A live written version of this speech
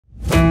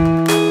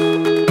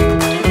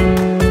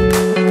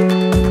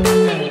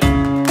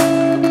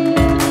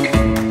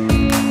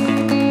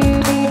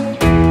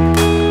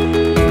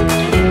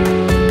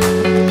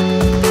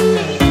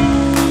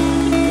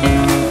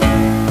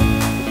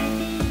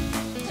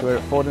So we're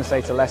at Ford and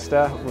Slater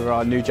Leicester. We're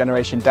our new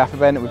generation DAF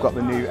event. We've got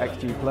the new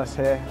XG Plus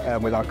here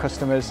with our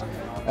customers.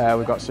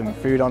 We've got some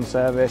food on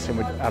service and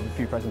we have a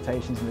few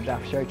presentations in the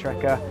DAF show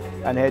tracker.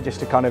 And here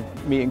just to kind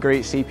of meet and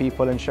greet, see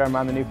people and show them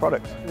around the new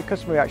product. The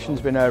customer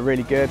reaction's been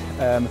really good.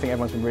 I think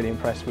everyone's been really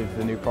impressed with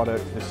the new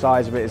product. The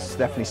size of it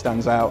definitely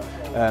stands out.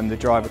 The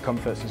driver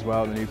comforts as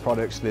well, the new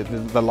products,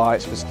 the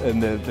lights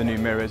and the new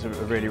mirrors are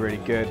really, really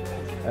good.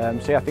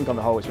 So yeah, I think on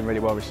the whole it's been really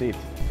well received.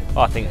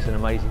 I think it's an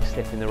amazing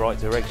step in the right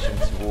direction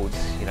towards,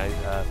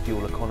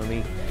 fuel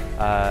economy,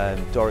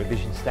 direct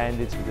vision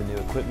standards with the new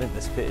equipment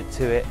that's fitted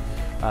to it,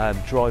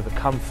 driver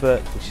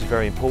comfort, which is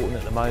very important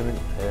at the moment,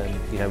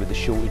 with the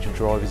shortage of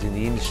drivers in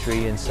the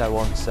industry and so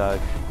on. So,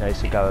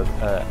 it's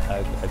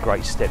a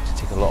great step to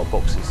tick a lot of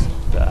boxes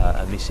that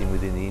are missing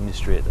within the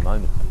industry at the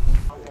moment.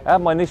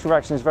 My initial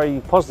reaction is very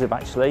positive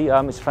actually.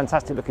 It's a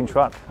fantastic looking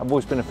truck. I've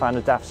always been a fan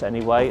of DAFs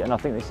anyway, and I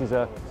think this is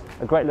a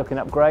great looking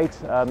upgrade.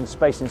 The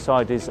space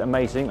inside is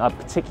amazing. I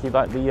particularly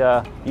like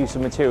the use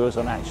of materials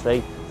on it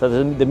actually. So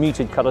the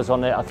muted colours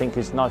on it I think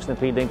is nice and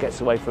appealing, gets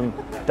away from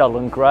dull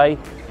and grey.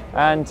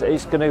 And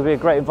it's going to be a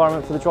great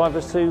environment for the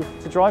drivers to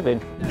drive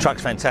in. The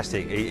truck's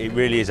fantastic. It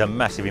really is a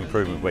massive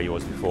improvement where it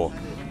was before.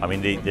 I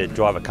mean, the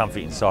driver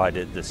comfort inside,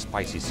 the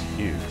space is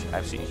huge,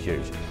 absolutely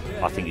huge.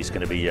 I think it's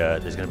going to be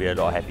there's going to be a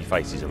lot of happy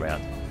faces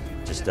around.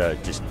 Just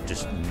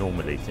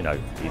normally,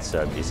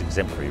 it's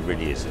exemplary. It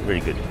really is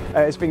really good.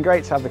 It's been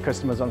great to have the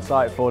customers on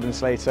site, Ford and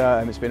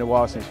Slater. It's been a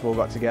while since we've all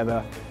got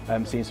together,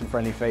 seeing some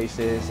friendly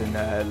faces and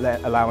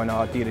allowing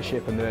our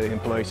dealership and the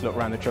employees to look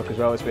around the truck as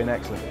well. It's been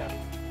excellent.